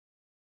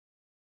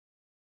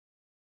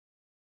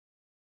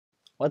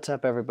What's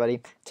up,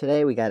 everybody?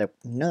 Today we got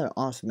another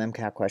awesome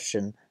MCAT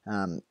question,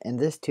 and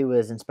this too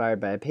is inspired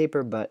by a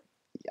paper, but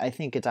I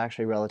think it's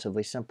actually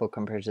relatively simple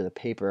compared to the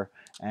paper,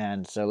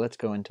 and so let's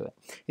go into it.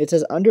 It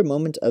says, under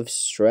moments of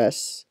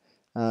stress,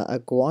 a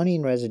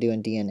guanine residue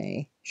in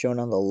DNA, shown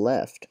on the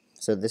left,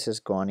 so this is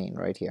guanine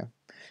right here,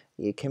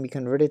 it can be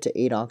converted to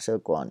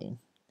 8-oxoguanine,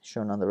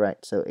 shown on the right.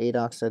 So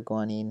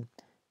 8-oxoguanine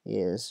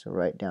is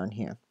right down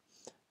here.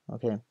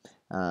 Okay,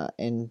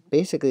 and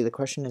basically the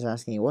question is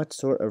asking you, what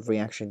sort of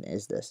reaction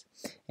is this?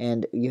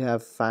 And you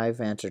have 5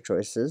 answer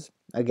choices.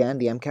 Again,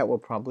 the MCAT will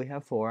probably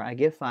have 4. I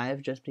give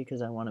 5 just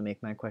because I want to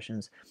make my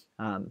questions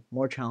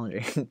more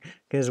challenging,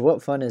 because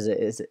what fun is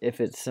it if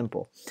it's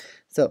simple.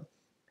 So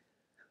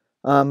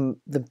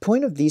the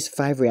point of these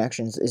 5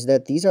 reactions is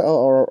that these are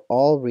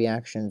all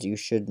reactions you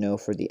should know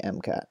for the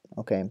MCAT.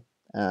 Okay,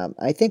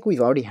 I think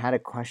we've already had a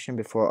question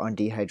before on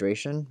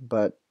dehydration,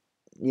 but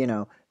you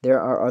know, there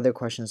are other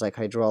questions like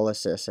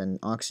hydrolysis and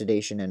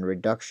oxidation and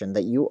reduction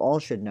that you all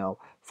should know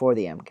for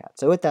the MCAT.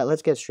 So with that,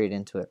 let's get straight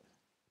into it.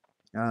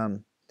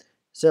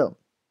 So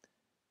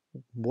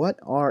what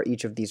are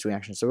each of these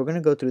reactions? So we're going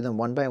to go through them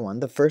one by one.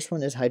 The first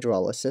one is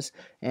hydrolysis.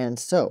 And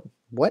so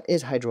what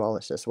is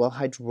hydrolysis? Well,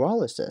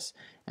 hydrolysis,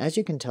 as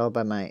you can tell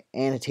by my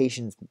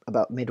annotations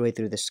about midway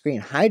through the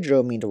screen,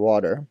 hydro means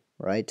water,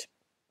 right?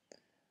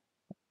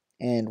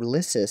 And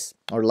lysis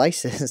or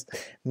lysis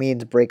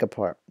means break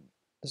apart.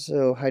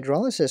 So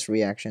hydrolysis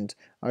reactions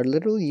are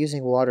literally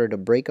using water to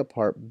break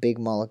apart big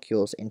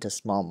molecules into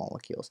small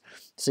molecules.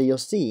 So you'll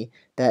see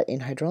that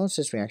in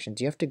hydrolysis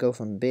reactions, you have to go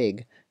from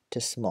big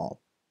to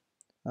small.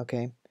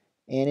 Okay?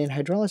 And in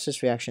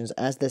hydrolysis reactions,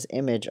 as this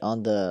image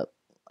on the,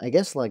 I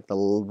guess like the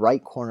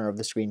right corner of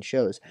the screen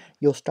shows,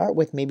 you'll start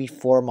with maybe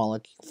 4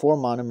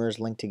 monomers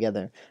linked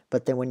together.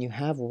 But then when you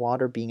have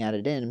water being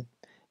added in,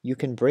 you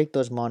can break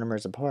those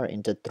monomers apart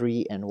into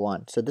 3 and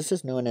 1. So this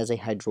is known as a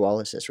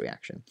hydrolysis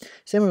reaction.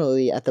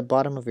 Similarly, at the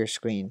bottom of your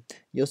screen,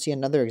 you'll see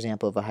another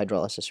example of a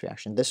hydrolysis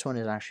reaction. This one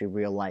is actually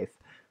real life.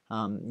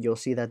 You'll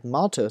see that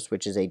maltose,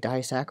 which is a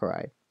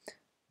disaccharide,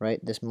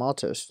 right? This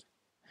maltose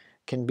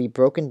can be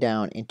broken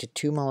down into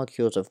 2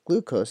 molecules of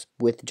glucose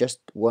with just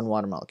 1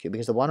 water molecule,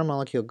 because the water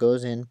molecule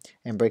goes in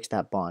and breaks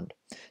that bond.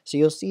 So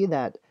you'll see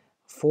that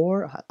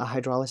for a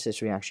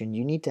hydrolysis reaction,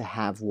 you need to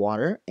have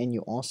water, and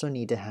you also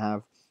need to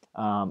have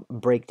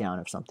breakdown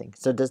of something.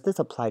 So does this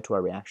apply to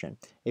our reaction?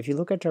 If you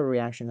look at our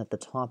reaction at the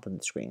top of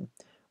the screen,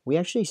 we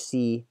actually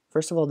see,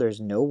 first of all, there's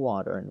no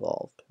water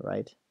involved,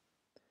 right?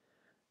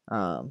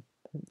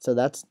 So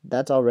that's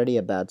already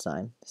a bad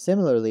sign.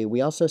 Similarly, we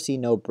also see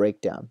no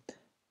breakdown,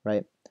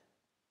 right?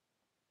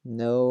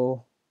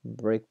 No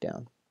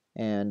breakdown.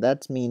 And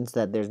that means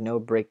that there's no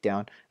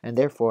breakdown, and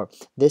therefore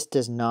this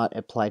does not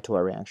apply to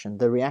our reaction.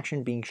 The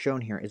reaction being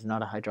shown here is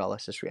not a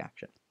hydrolysis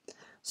reaction.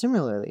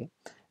 Similarly,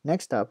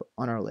 next up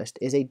on our list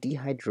is a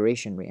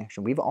dehydration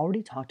reaction. We've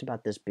already talked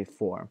about this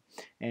before,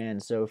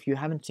 and so if you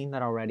haven't seen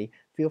that already,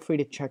 feel free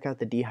to check out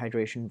the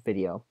dehydration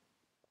video,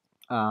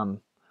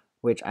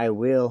 which I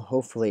will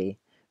hopefully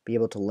be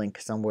able to link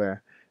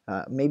somewhere.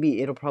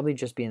 Maybe it'll probably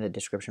just be in the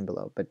description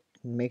below, but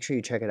make sure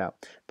you check it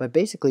out. But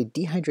basically,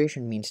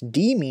 dehydration means,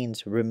 D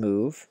means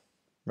remove,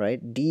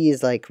 right? D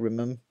is like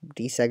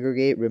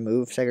desegregate,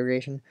 remove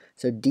segregation.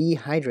 So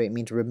dehydrate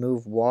means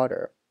remove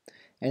water.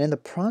 And in the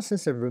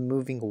process of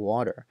removing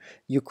water,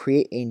 you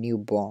create a new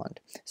bond.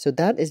 So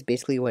that is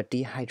basically what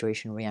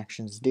dehydration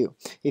reactions do.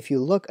 If you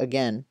look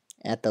again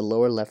at the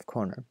lower left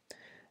corner,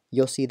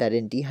 you'll see that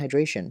in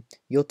dehydration,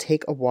 you'll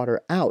take a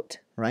water out,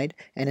 right?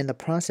 And in the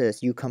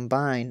process, you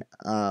combine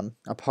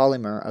a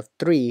polymer of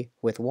 3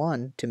 with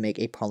 1 to make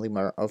a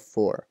polymer of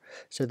 4.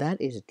 So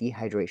that is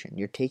dehydration.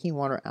 You're taking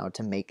water out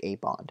to make a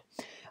bond.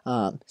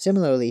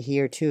 Similarly,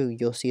 here too,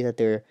 you'll see that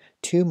there are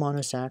 2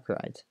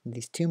 monosaccharides.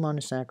 These 2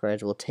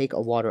 monosaccharides will take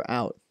a water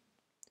out,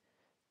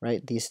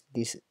 right? These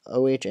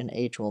OH and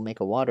H will make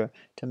a water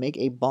to make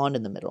a bond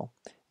in the middle.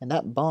 And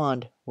that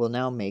bond will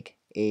now make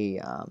a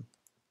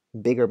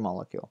bigger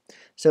molecule.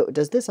 So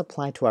does this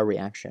apply to our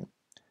reaction?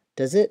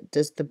 Does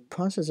the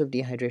process of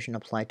dehydration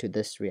apply to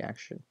this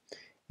reaction?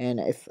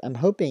 And if I'm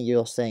hoping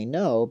you'll say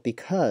no,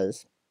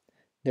 because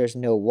there's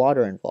no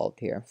water involved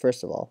here.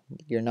 First of all,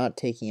 you're not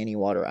taking any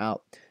water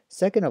out.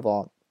 Second of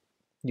all,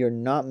 you're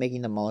not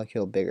making the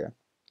molecule bigger,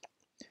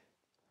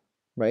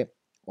 right?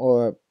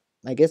 Or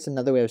I guess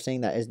another way of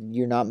saying that is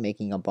you're not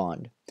making a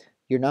bond.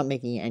 You're not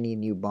making any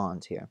new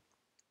bonds here.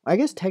 I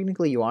guess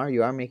technically you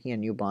are making a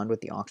new bond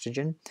with the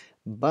oxygen,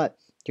 but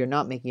you're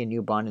not making a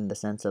new bond in the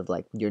sense of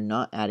like you're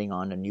not adding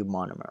on a new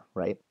monomer,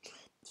 right?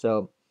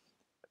 So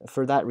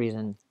for that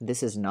reason,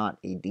 this is not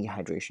a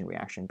dehydration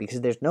reaction,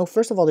 because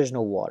first of all, there's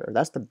no water.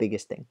 That's the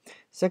biggest thing.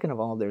 Second of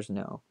all, there's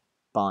no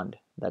bond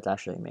that's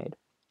actually made.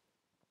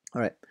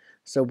 All right,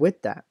 so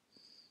with that,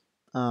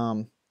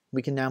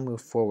 we can now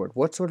move forward.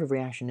 What sort of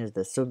reaction is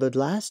this? So the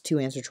last 2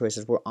 answer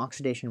choices were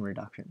oxidation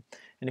reduction.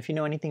 And if you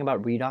know anything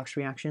about redox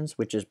reactions,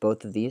 which is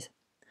both of these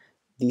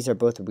are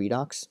both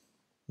redox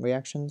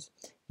reactions.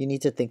 You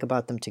need to think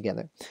about them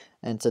together.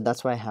 And so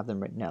that's why I have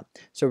them written out.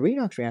 So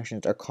redox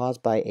reactions are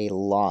caused by a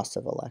loss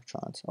of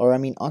electrons. Or I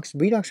mean,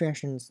 redox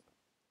reactions,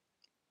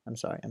 I'm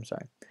sorry.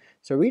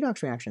 So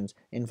redox reactions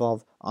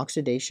involve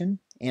oxidation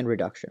and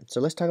reduction. So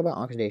let's talk about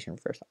oxidation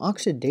first.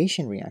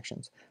 Oxidation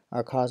reactions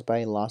are caused by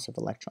a loss of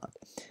electrons.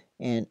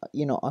 And,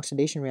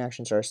 oxidation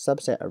reactions are a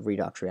subset of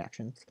redox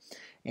reactions.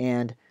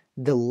 And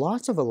the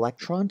loss of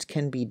electrons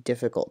can be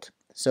difficult.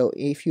 So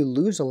if you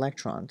lose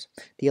electrons,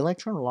 the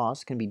electron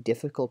loss can be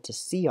difficult to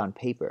see on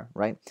paper,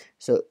 right?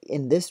 So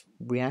in this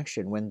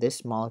reaction, when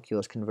this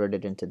molecule is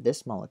converted into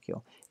this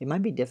molecule, it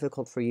might be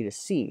difficult for you to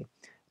see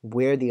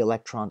where the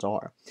electrons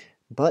are.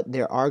 But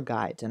there are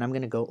guides, and I'm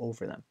going to go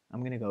over them.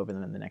 I'm going to go over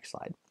them in the next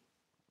slide.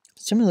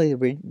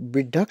 Similarly,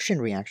 reduction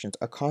reactions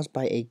are caused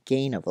by a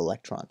gain of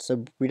electrons.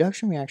 So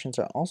reduction reactions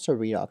are also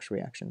redox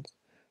reactions,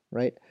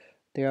 right?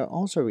 They are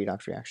also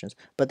redox reactions,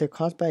 but they're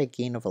caused by a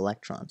gain of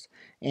electrons.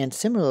 And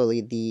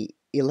similarly, the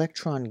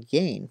electron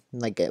gain,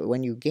 like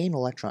when you gain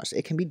electrons,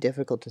 it can be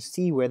difficult to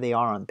see where they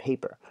are on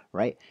paper,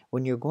 right?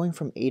 When you're going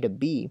from A to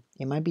B,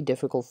 it might be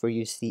difficult for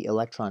you to see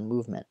electron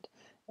movement.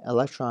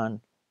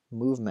 Electron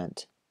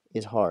movement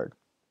is hard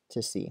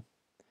to see,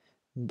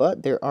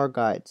 but there are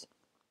guides.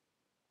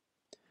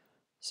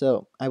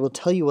 So I will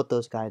tell you what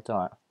those guides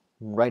are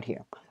right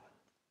here.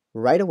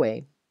 Right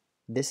away,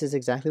 this is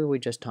exactly what we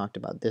just talked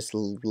about. This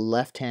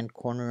left-hand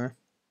corner,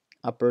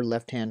 upper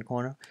left-hand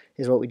corner,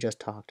 is what we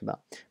just talked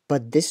about.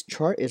 But this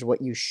chart is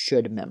what you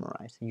should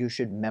memorize. You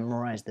should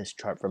memorize this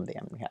chart from the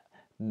MCAT.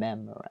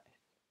 Memorize.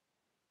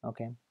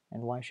 Okay?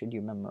 And why should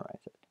you memorize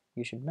it?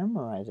 You should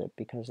memorize it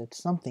because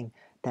it's something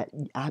that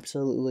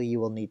absolutely you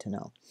will need to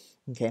know.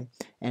 Okay?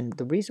 And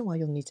the reason why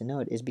you'll need to know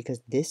it is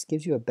because this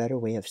gives you a better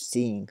way of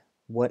seeing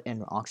what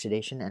an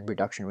oxidation and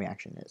reduction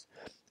reaction is.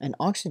 An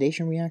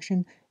oxidation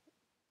reaction,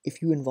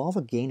 if you involve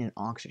a gain in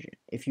oxygen,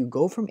 if you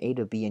go from A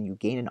to B and you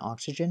gain an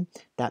oxygen,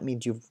 that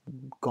means you've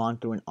gone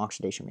through an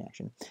oxidation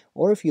reaction.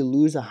 Or if you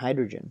lose a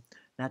hydrogen,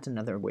 that's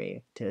another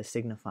way to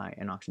signify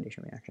an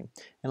oxidation reaction.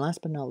 And last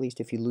but not least,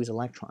 if you lose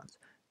electrons,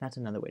 that's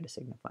another way to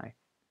signify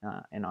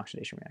an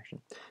oxidation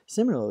reaction.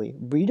 Similarly,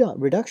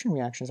 reduction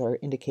reactions are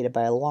indicated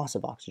by a loss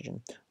of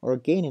oxygen, or a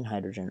gain in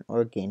hydrogen,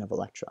 or a gain of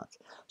electrons.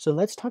 So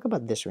let's talk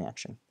about this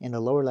reaction in the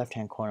lower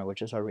left-hand corner,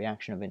 which is our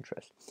reaction of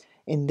interest.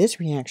 In this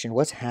reaction,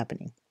 what's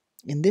happening?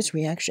 In this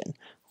reaction,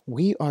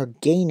 we are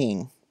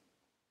gaining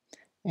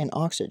an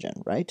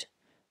oxygen, right?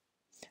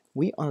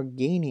 We are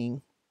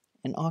gaining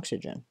an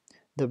oxygen.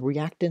 The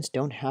reactants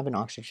don't have an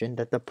oxygen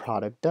that the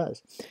product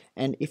does.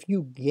 And if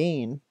you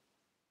gain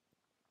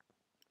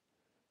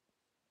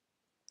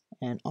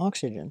an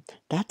oxygen,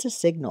 that's a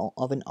signal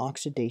of an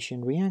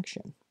oxidation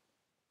reaction,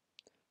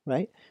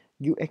 right?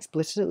 You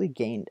explicitly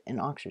gained an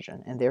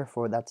oxygen, and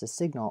therefore that's a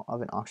signal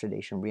of an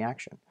oxidation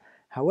reaction.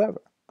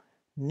 However,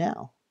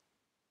 now,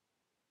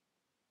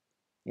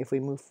 if we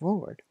move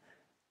forward,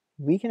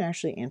 we can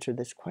actually answer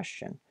this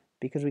question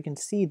because we can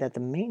see that the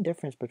main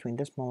difference between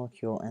this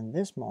molecule and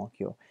this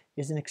molecule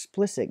is an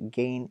explicit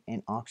gain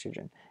in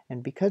oxygen.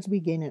 And because we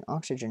gain an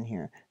oxygen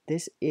here,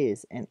 this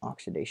is an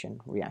oxidation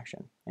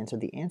reaction. And so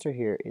the answer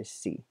here is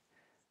C.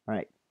 All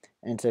right.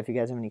 And so if you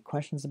guys have any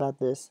questions about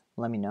this,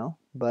 let me know.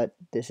 But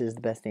this is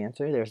the best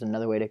answer. There's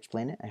another way to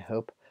explain it. I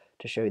hope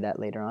to show you that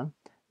later on.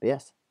 But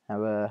yes,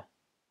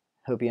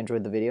 hope you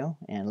enjoyed the video,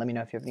 and let me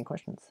know if you have any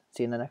questions.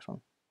 See you in the next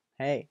one.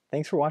 Hey,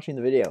 thanks for watching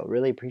the video.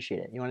 Really appreciate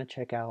it. You want to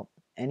check out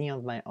any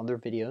of my other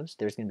videos,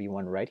 there's going to be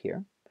one right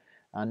here.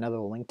 Another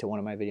link to one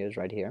of my videos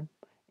right here.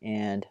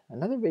 And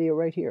another video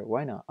right here.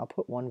 Why not? I'll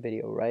put one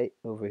video right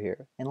over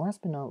here. And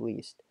last but not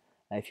least,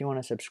 if you want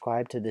to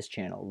subscribe to this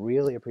channel,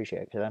 really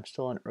appreciate it because I'm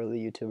still an early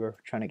YouTuber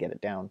trying to get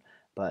it down.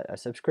 But a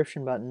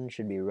subscription button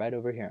should be right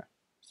over here.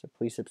 So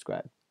please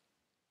subscribe.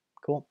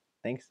 Cool.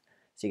 Thanks.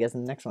 See you guys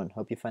in the next one.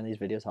 Hope you find these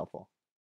videos helpful.